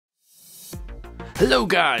Hello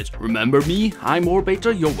guys, remember me? I'm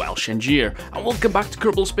Orbiter, your Welsh engineer, and welcome back to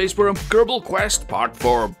Kerbal Space Program Kerbal Quest Part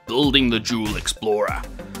 4, Building the Jool Explorer.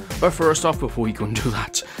 But first off, before we go and do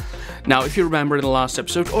that, now if you remember in the last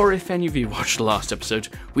episode, or if any of you watched the last episode,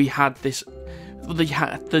 we had this,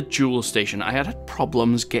 the Jool station. I had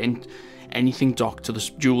problems getting anything docked to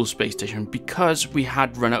the Jool space station because we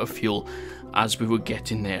had run out of fuel as we were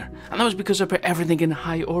getting there, and that was because I put everything in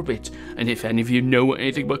high orbit. And if any of you know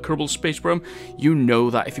anything about Kerbal Space Program, you know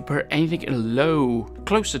that if you put anything in low,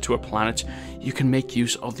 closer to a planet, you can make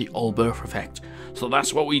use of the all-birth effect. So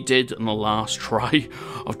that's what we did in the last try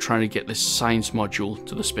of trying to get this science module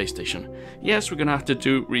to the space station. Yes, we're gonna have to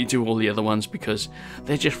redo all the other ones because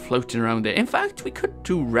they're just floating around there. In fact, we could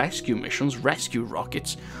do rescue missions, rescue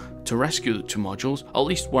rockets, to rescue the two modules, at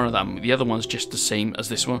least one of them. The other one's just the same as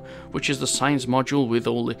this one, which is the science module with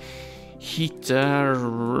all the heat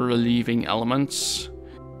relieving elements,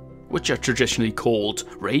 which are traditionally called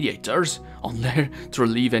radiators, on there to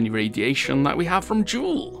relieve any radiation that we have from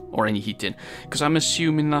Jool, or any heating, because I'm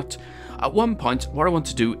assuming that at one point what I want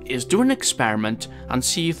to do is do an experiment and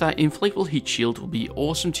see if that inflatable heat shield will be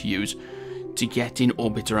awesome to use to get in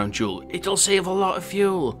orbit around Jool. It'll save a lot of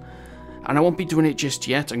fuel. And I won't be doing it just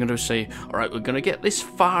yet. I'm going to say, alright, we're going to get this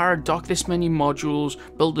far, dock this many modules,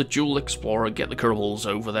 build the Jool Explorer, get the Kerbals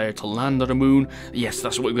over there to land on the moon. Yes,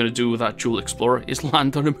 that's what we're going to do with that Jool Explorer, is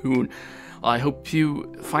land on the moon. I hope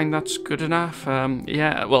you find that's good enough.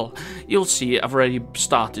 Yeah, well, you'll see, I've already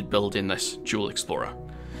started building this Jool Explorer.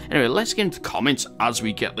 Anyway, let's get into comments as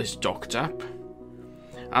we get this docked up.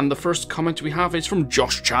 And the first comment we have is from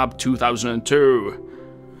JoshChab2002.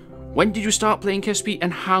 When did you start playing KSP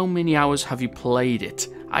and how many hours have you played it?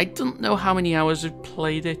 I don't know how many hours I've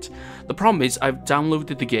played it. The problem is I've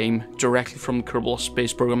downloaded the game directly from the Kerbal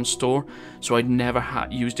Space Program store, so I'd never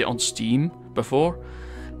used it on Steam before.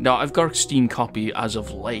 Now I've got a Steam copy as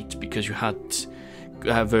of late because you had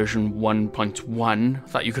version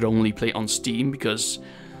 1.1 that you could only play on Steam because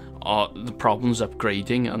the problems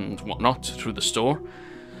upgrading and whatnot through the store.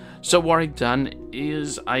 So what I've done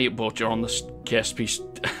is I bought it on the KSP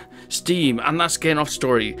Steam, and that's getting off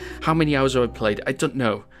story. How many hours have I played? I don't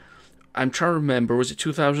know. I'm trying to remember, was it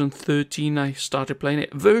 2013 I started playing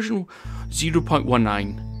it? Version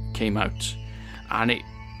 0.19 came out, and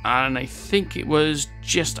I think it was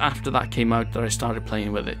just after that came out that I started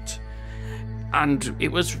playing with it. And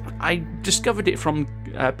I discovered it from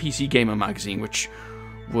PC Gamer magazine, which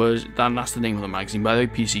was, that's the name of the magazine, by the way,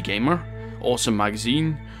 PC Gamer. Awesome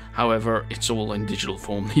magazine. However, it's all in digital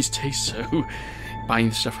form these days, so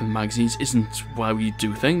buying stuff in magazines isn't why we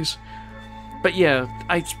do things. But yeah,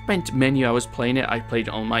 I spent many hours playing it. I played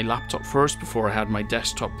it on my laptop first before I had my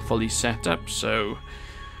desktop fully set up, so...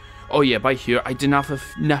 Oh yeah, by here, I didn't have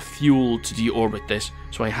enough fuel to deorbit this,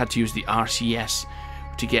 so I had to use the RCS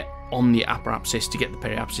to get on the upper apsis to get the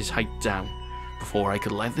periapsis height down before I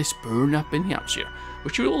could let this burn up in the atmosphere,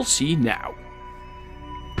 which you will see now.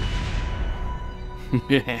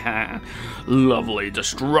 Lovely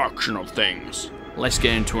destruction of things. Let's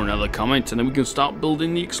get into another comment and then we can start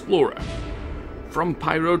building the Explorer. From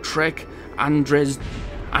Pyrotrek Andrzejewski.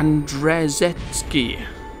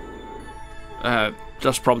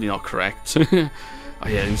 That's probably not correct. Oh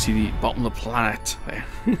yeah, you can see the bottom of the planet there.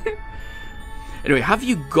 Anyway, have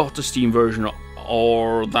you got a Steam version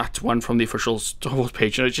or that one from the official store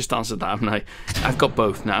page? I just answered that, haven't I? I've got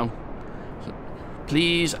both now.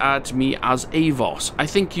 Please add me as Avos. I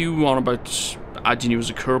think you want about adding you as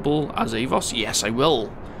a Kerbal as Avos. Yes, I will.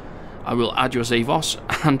 I will add you as Avos.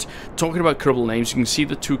 And talking about Kerbal names, you can see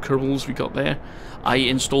the two Kerbals we got there. I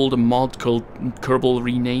installed a mod called Kerbal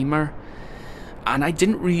Renamer, and I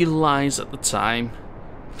didn't realise at the time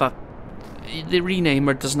that the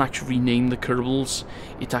Renamer doesn't actually rename the Kerbals.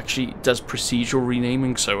 It actually does procedural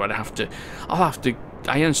renaming, so I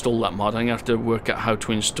installed that mod. I'm gonna have to work out how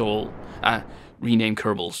to install rename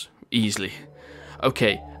Kerbals easily.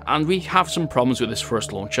 Okay, and we have some problems with this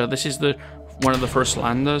first launcher. This is one of the first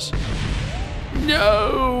landers.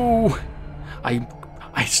 No! I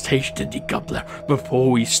staged the decoupler before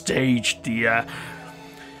we staged the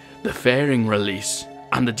fairing release,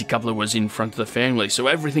 and the decoupler was in front of the fairing release, so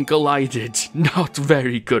everything collided. Not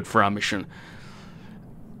very good for our mission.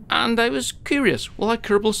 And I was curious, will our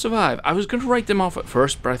Kerbals survive? I was going to write them off at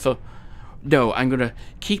first, but I thought, no, I'm going to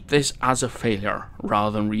keep this as a failure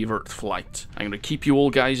rather than revert flight. I'm going to keep you all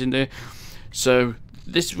guys in there. So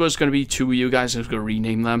this was going to be two of you guys. I was going to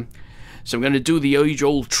rename them. So I'm going to do the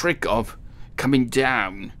age-old trick of coming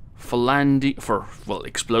down for landing, well,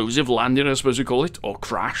 explosive landing, I suppose we call it, or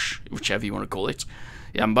crash, whichever you want to call it.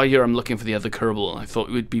 Yeah, and by here I'm looking for the other Kerbal, and I thought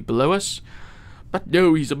it would be below us. But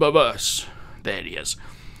no, he's above us. There he is.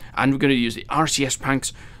 And we're going to use the RCS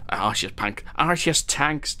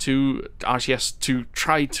tanks to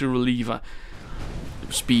try to relieve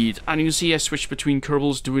speed. And you can see I switched between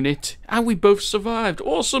Kerbals doing it, and we both survived.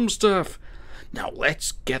 Awesome stuff. Now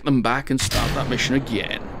let's get them back and start that mission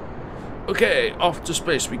again. Okay, off to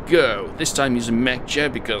space we go. This time using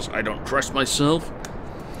MechJeb because I don't trust myself.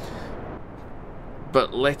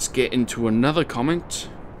 But let's get into another comment.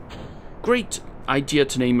 Great idea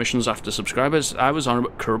to name missions after subscribers. I was on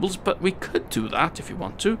about Kerbals, but we could do that if you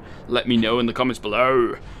want to. Let me know in the comments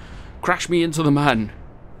below. Crash me into the man.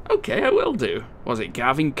 Okay, I will do. Was it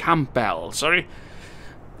Gavin Campbell? Sorry.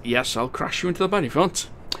 Yes, I'll crash you into the man if you want.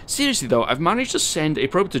 Seriously though, I've managed to send a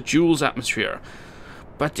probe to Jool's atmosphere,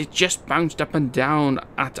 but it just bounced up and down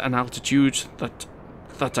at an altitude that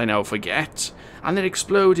I now forget, and it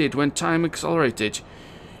exploded when time accelerated.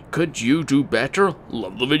 Could you do better?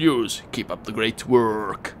 Love the videos. Keep up the great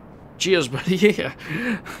work. Cheers, buddy. Yeah.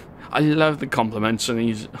 I love the compliments on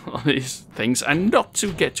these things, and not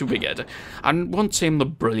to get too big-headed. I won't say I'm the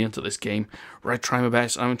brilliant at this game, where I try my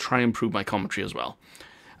best, and I'm trying to improve my commentary as well.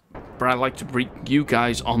 But I like to bring you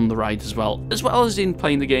guys on the ride as well as in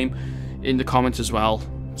playing the game in the comments as well.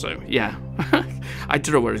 So, yeah. I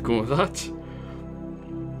don't know where it's going with that.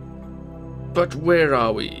 But where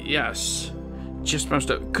are we? Yes. Just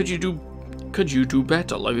bounced out. Could you do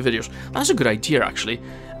better? Live videos. That's a good idea, actually.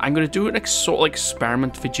 I'm going to do an sort of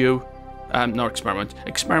experiment video.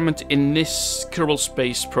 Experiment in this Kerbal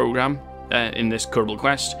Space program, in this Kerbal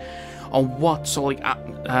Quest, on what sort of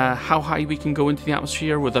how high we can go into the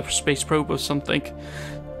atmosphere with a space probe or something.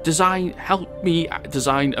 Help me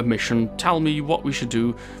design a mission. Tell me what we should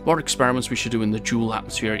do, what experiments we should do in the Jool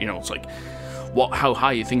atmosphere. You know, it's like how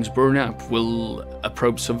high things burn up. Will a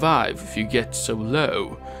probe survive if you get so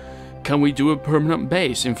low? Can we do a permanent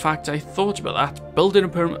base? In fact, I thought about that. Building a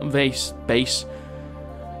permanent base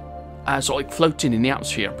sort of floating in the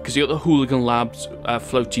atmosphere, because you got the Hooligan Labs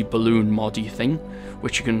floaty balloon moddy thing,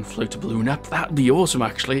 which you can float a balloon up. That'd be awesome,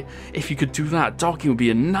 actually. If you could do that, docking would be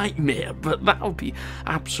a nightmare, but that would be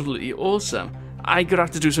absolutely awesome. I'm gonna have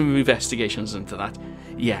to do some investigations into that.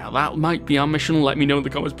 Yeah, that might be our mission. Let me know in the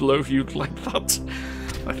comments below if you'd like that.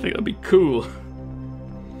 I think that'd be cool.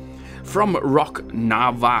 From Rock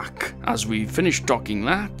Navak, as we finish docking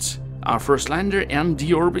that, our first lander and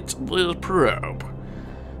deorbit the probe.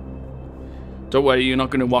 Don't worry, you're not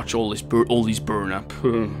going to watch all these burn up.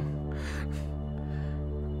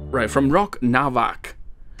 Right, from Rock Navak.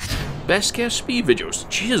 Best case speed videos.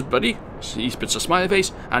 Cheers, buddy. He spits a smiley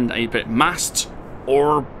face and a bit mast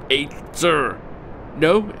orbiter.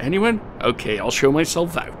 No? Anyone? Okay, I'll show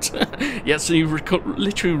myself out. Yeah, so you've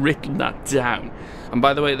literally written that down. And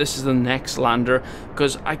by the way, this is the next lander,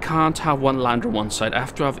 because I can't have one lander on one side. I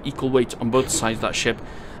have to have equal weight on both sides of that ship.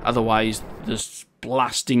 Otherwise, this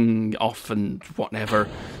blasting off and whatever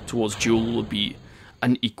towards Jool would be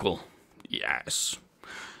unequal. Yes.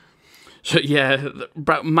 So yeah,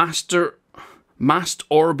 about mast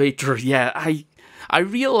orbiter. Yeah, I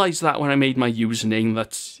realised that when I made my username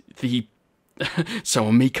that the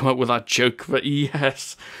someone may come up with that joke, but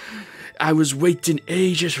yes, I was waiting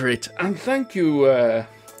ages for it. And thank you.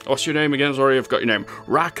 What's your name again? Sorry, I've got your name.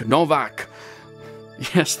 Rak Novak.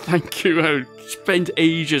 Yes, thank you. I spent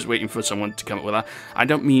ages waiting for someone to come up with that. I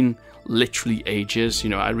don't mean literally ages.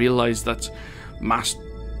 You know, I realised that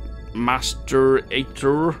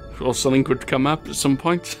Masterator or something could come up at some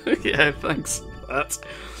point. Yeah, thanks for that.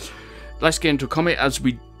 Let's get into a comment as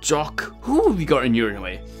we dock. Who have we got in here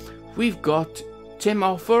anyway? We've got Tim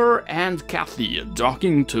Offer and Kathy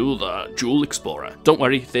docking to the Jool Explorer. Don't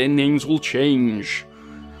worry, their names will change.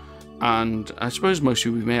 And I suppose most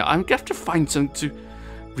of you may. I'm going to have to find something to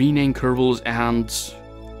rename Kerbals and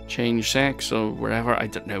change sex or wherever. I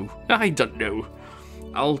don't know.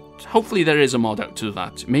 Hopefully there is a mod out to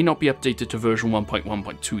that. It may not be updated to version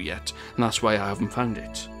 1.1.2 yet, and that's why I haven't found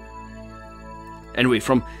it. Anyway,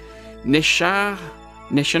 from Nishanath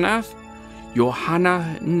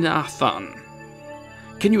Johanna Nathan.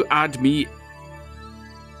 Can you add me?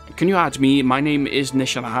 My name is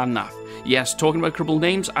Nishanath. Yes, talking about Kerbal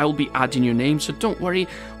names, I will be adding your name, so don't worry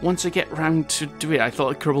once I get round to do it. I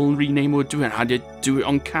thought a Kerbal rename would do it. I had to do it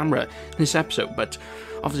on camera in this episode, but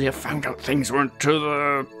obviously I found out things weren't to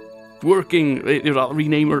the working.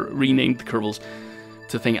 Renamed the Kerbals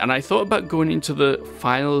to thing, and I thought about going into the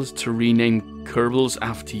files to rename Kerbals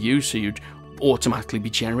after you, so you'd automatically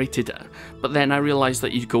be generated. But then I realised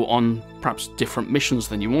that you'd go on perhaps different missions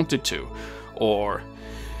than you wanted to, or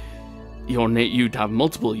you'd have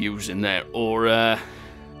multiple U's in there, or I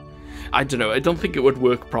don't know. I don't think it would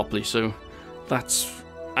work properly, so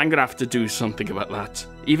I'm gonna have to do something about that.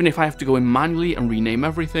 Even if I have to go in manually and rename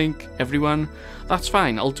everyone, that's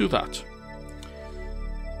fine, I'll do that.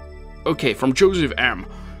 Okay, from Joseph M.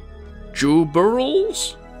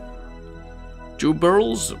 Kerbals?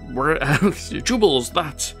 Kerbals,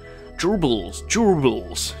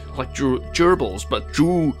 like gerbils, but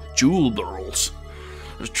Kerbals.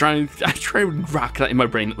 I try and rack that in my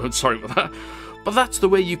brain. Sorry about that. But that's the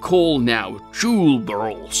way you call now,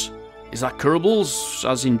 Kerbals. Is that Kerbals,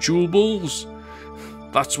 as in Jool balls?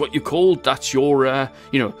 That's what you call. That's your,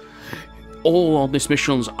 you know, all on this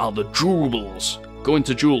missions are the Kerbals. Going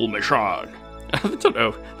to Jool mission. I don't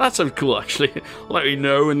know. That sounds cool, actually. Let me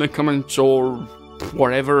know in the comments or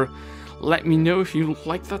whatever. Let me know if you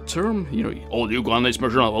like that term. You know, all you go on this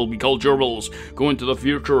mission will be called Kerbals. Go into the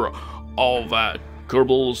future of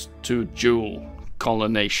Kerbals to Jool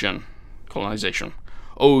colonization.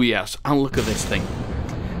 Oh yes, and look at this thing.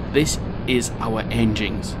 This is our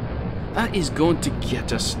engines. That is going to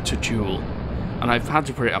get us to Jool. And I've had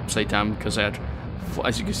to put it upside down because I had,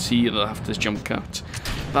 as you can see, I have this jump cut,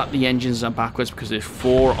 that the engines are backwards because there's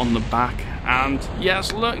 4 on the back. And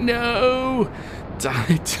yes, look, no!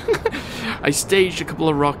 Damn it. I staged a couple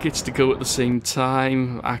of rockets to go at the same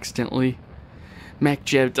time, accidentally.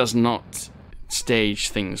 MechJeb does not stage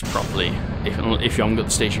things properly if you haven't got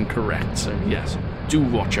the staging correct, so yes, do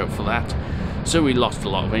watch out for that. So we lost a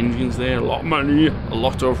lot of engines there, a lot of money, a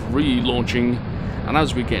lot of relaunching, and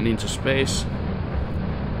as we're getting into space,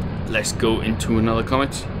 let's go into another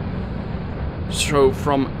comment. So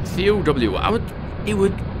from Theo W, it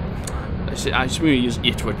would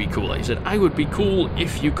be cool. I said, I would be cool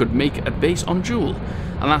if you could make a base on Jool.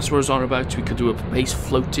 And that's what I was on about. We could do a base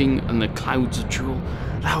floating in the clouds of Jool.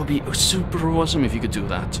 That would be super awesome if you could do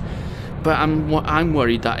that. But I'm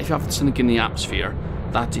worried that if you have something in the atmosphere,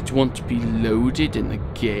 that it won't be loaded in the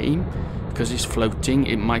game. Because it's floating,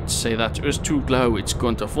 it might say that it's too low, it's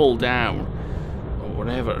going to fall down. Or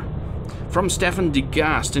whatever. From Stefan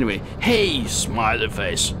DeGast, anyway. Hey, smiley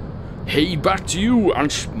face. Hey, back to you,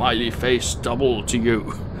 and smiley face double to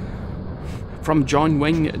you. From John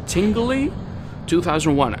Wayne Tingley,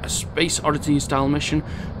 2001, a Space Oddity style mission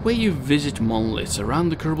where you visit monoliths around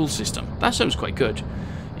the Kerbal system. That sounds quite good.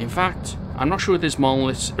 In fact, I'm not sure if there's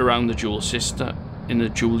monoliths around the Jool system, in the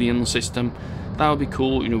Julian system. That would be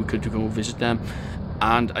cool, you know, we could go visit them.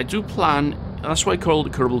 And I do plan, that's why I call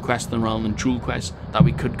it the Kerbal Quest rather than Jool Quest, that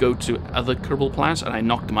we could go to other Kerbal planets, and I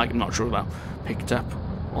knocked the mic, I'm not sure that picked up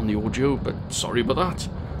on the audio, but sorry about that.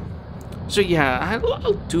 So yeah,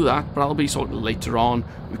 I'll do that, but I'll be sort of later on.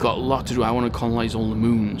 We've got a lot to do. I want to colonize all the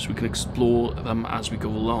moons. We can explore them as we go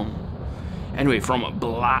along. Anyway, from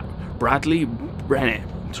Bradley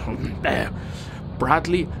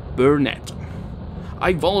Burnett.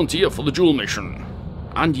 I volunteer for the Jool mission.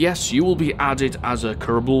 And yes, you will be added as a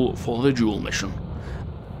Kerbal for the Jool mission.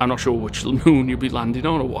 I'm not sure which moon you'll be landing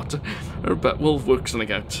on or what, but we'll work something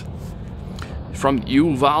out. From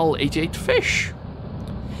Yuval88Fish.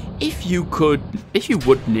 If you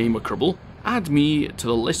would name a Kerbal, add me to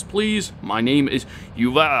the list, please. My name is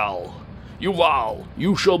Yuval. Yuval,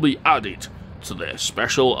 you shall be added to the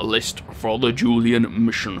special list for the Julian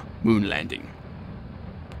mission moon landing.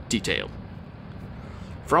 Detail.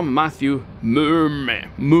 From Matthew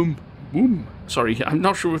sorry, I'm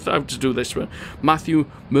not sure how to do this one. Matthew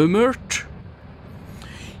Murmurt.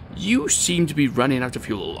 You seem to be running out of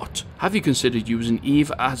fuel a lot. Have you considered using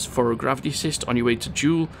Eve as for a gravity assist on your way to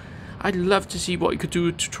Jool? I'd love to see what you could do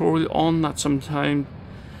a tutorial on that sometime.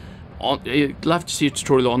 I'd love to see a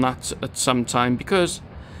tutorial on that at some time because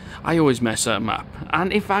I always mess up a map.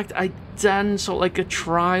 And in fact, I'd done sort of like a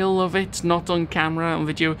trial of it, not on camera, on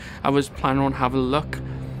video. I was planning on having a look.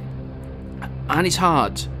 And it's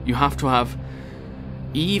hard. You have to have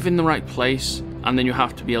Eve in the right place, and then you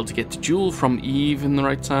have to be able to get to Jool from Eve in the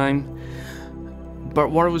right time. But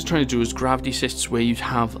what I was trying to do is gravity assists where you'd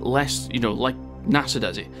have less, you know, like NASA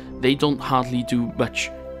does it. They don't hardly do much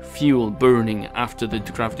fuel burning after the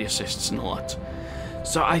gravity assists and all that.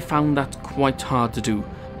 So I found that quite hard to do.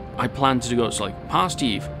 I planned to go so like past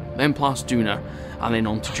Eve, then past Duna, and then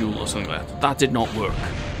on to Jool or something like that. That did not work.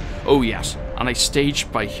 Oh yes, and I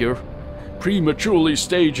staged by here. Prematurely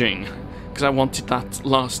staging. Because I wanted that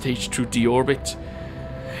last stage to deorbit.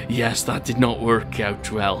 Yes, that did not work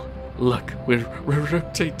out well. Look, we're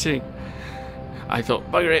rotating. I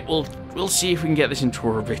thought, bugger it, we'll see if we can get this into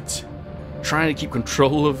orbit. Trying to keep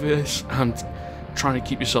control of this and trying to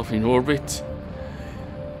keep yourself in orbit.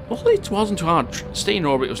 Well, it wasn't too hard. Staying in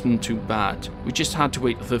orbit wasn't too bad. We just had to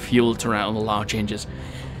wait for the fuel to run out on the large engines.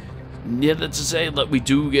 Needless to say that we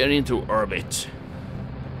do get into orbit.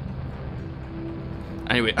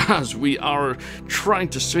 Anyway, as we are trying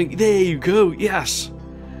to swing, there you go, yes.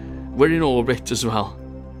 we're in orbit as well.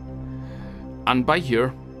 And by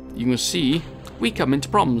here, you can see we come into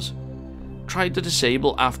problems. Tried to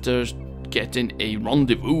disable after getting a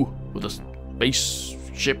rendezvous with a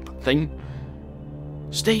spaceship thing.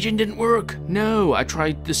 Staging didn't work. No, I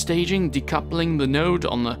tried the staging, decoupling the node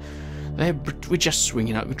on the... We're just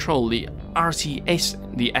swinging out of control. The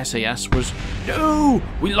RTS, the SAS was... No!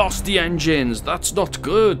 We lost the engines. That's not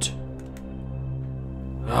good.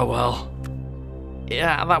 Oh well.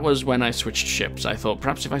 Yeah, that was when I switched ships. I thought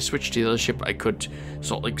perhaps if I switched to the other ship, I could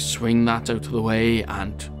sort of like swing that out of the way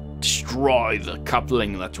and destroy the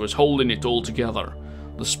coupling that was holding it all together.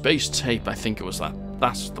 The space tape, I think it was that.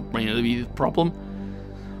 That's the problem.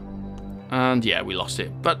 And yeah, we lost it.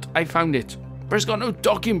 But I found it. But it's got no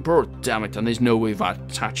docking port, damn it. And there's no way of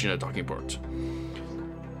attaching a docking port.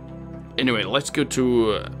 Anyway, let's go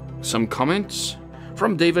to some comments.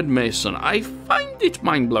 From David Mason. I find it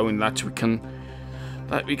mind-blowing that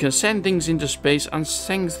we can send things into space and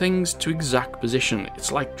send things to exact position.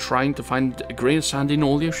 It's like trying to find a grain of sand in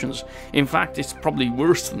all the oceans. In fact, it's probably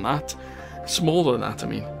worse than that. Smaller than that, I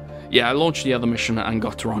mean. Yeah, I launched the other mission and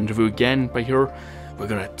got to rendezvous again. But here, we're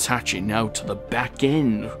going to attach it now to the back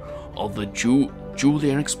end of the Jool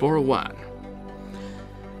Explorer 1.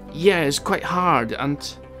 Yeah, it's quite hard,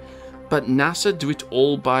 but NASA do it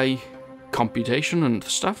all by computation and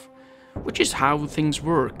stuff, which is how things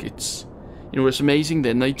work. It's, you know, it's amazing.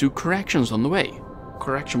 Then they do corrections on the way.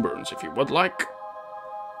 Correction burns, if you would like.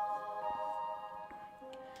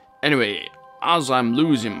 Anyway, as I'm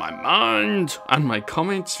losing my mind and my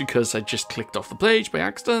comments because I just clicked off the page by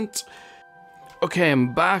accident. Okay,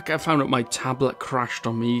 I'm back. I found out my tablet crashed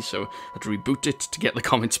on me, so I had to reboot it to get the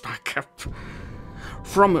comments back up.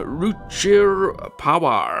 From Ruchir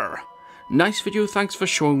Power. Nice video, thanks for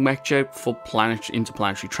showing MechJeb for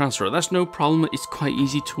interplanetary transfer. That's no problem, it's quite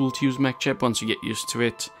easy tool to use MechJeb once you get used to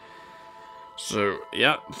it. So,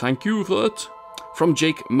 yeah, thank you for that. From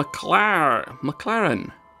Jake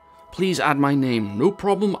McLaren. Please add my name. No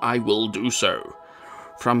problem, I will do so.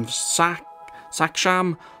 From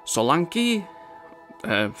Saksham Solanki.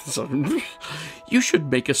 You should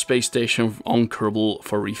make a space station on Kerbal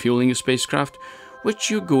for refueling a spacecraft, which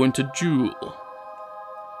you go into Jool.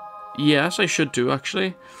 Yes, I should do,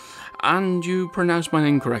 actually. And you pronounced my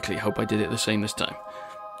name correctly. Hope I did it the same this time.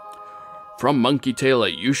 From Monkey Taylor,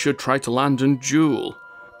 you should try to land in Jool.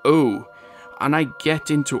 Oh, and I get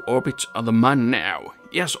into orbit of the man now.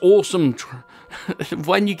 Yes, awesome.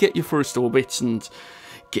 When you get your first orbits and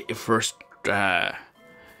get your first...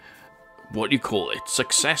 what do you call it?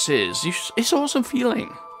 Successes. It's awesome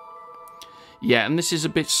feeling. Yeah, and this is a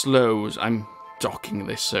bit slow as I'm docking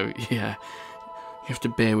this, so yeah, you have to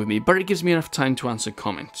bear with me. But it gives me enough time to answer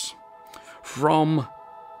comments. From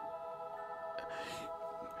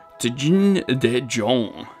Tejin De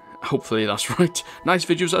Jong. Hopefully that's right. Nice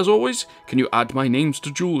videos as always. Can you add my names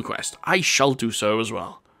to Jool Request? I shall do so as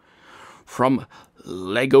well. From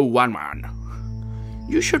Lego One Man.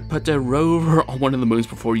 You should put a rover on one of the moons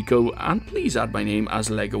before you go, and please add my name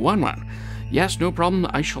as Lego One Man. Yes, no problem,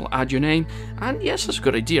 I shall add your name, and yes, that's a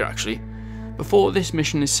good idea actually. Before this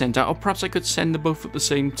mission is sent out, or perhaps I could send them both at the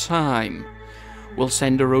same time. We'll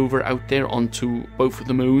send a rover out there onto both of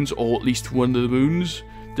the moons, or at least one of the moons,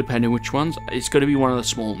 depending which ones. It's going to be one of the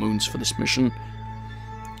small moons for this mission.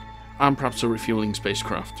 And perhaps a refueling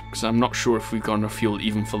spacecraft, because I'm not sure if we've got enough fuel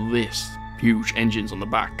even for this. Huge engines on the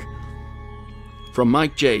back. From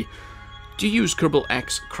Mike J. Do you use Kerbal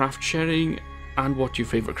X craft sharing? And what are your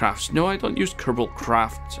favourite crafts? No, I don't use Kerbal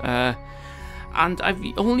Craft. And I've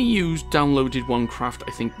only downloaded one craft,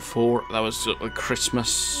 I think, before. That was sort of a Christmas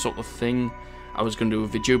sort of thing. I was going to do a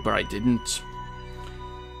video, but I didn't.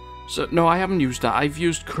 So, no, I haven't used that. I've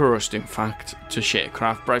used Cursed, in fact, to share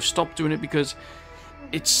craft, but I've stopped doing it because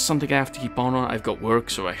it's something I have to keep on. I've got work,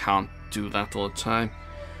 so I can't do that all the time.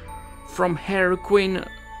 From Heroquin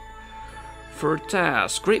for a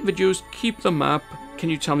task. Great videos, keep them up. Can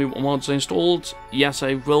you tell me what mods I installed? Yes,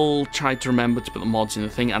 I will try to remember to put the mods in the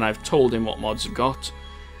thing, and I've told him what mods I've got.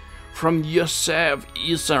 From Yosef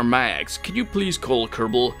Isar Max, can you please call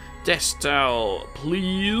Kerbal Destal,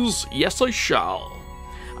 please? Yes, I shall.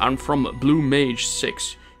 And from Blue Mage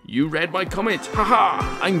 6, you read my comment. Haha,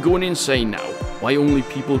 I'm going insane now. Why only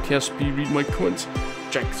people can speed read my comments?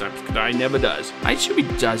 Check that guy never does. I assume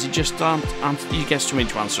he does, he just he gets too many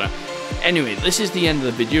to answer. Anyway, this is the end of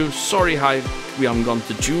the video. Sorry we haven't gone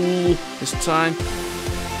to Jool this time.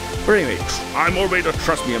 But anyway, I'm Orbator,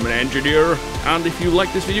 trust me, I'm an engineer. And if you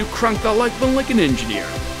like this video, crank that like button like an engineer.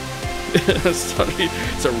 Sorry,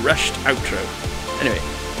 it's a rushed outro. Anyway,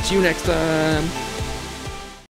 see you next time.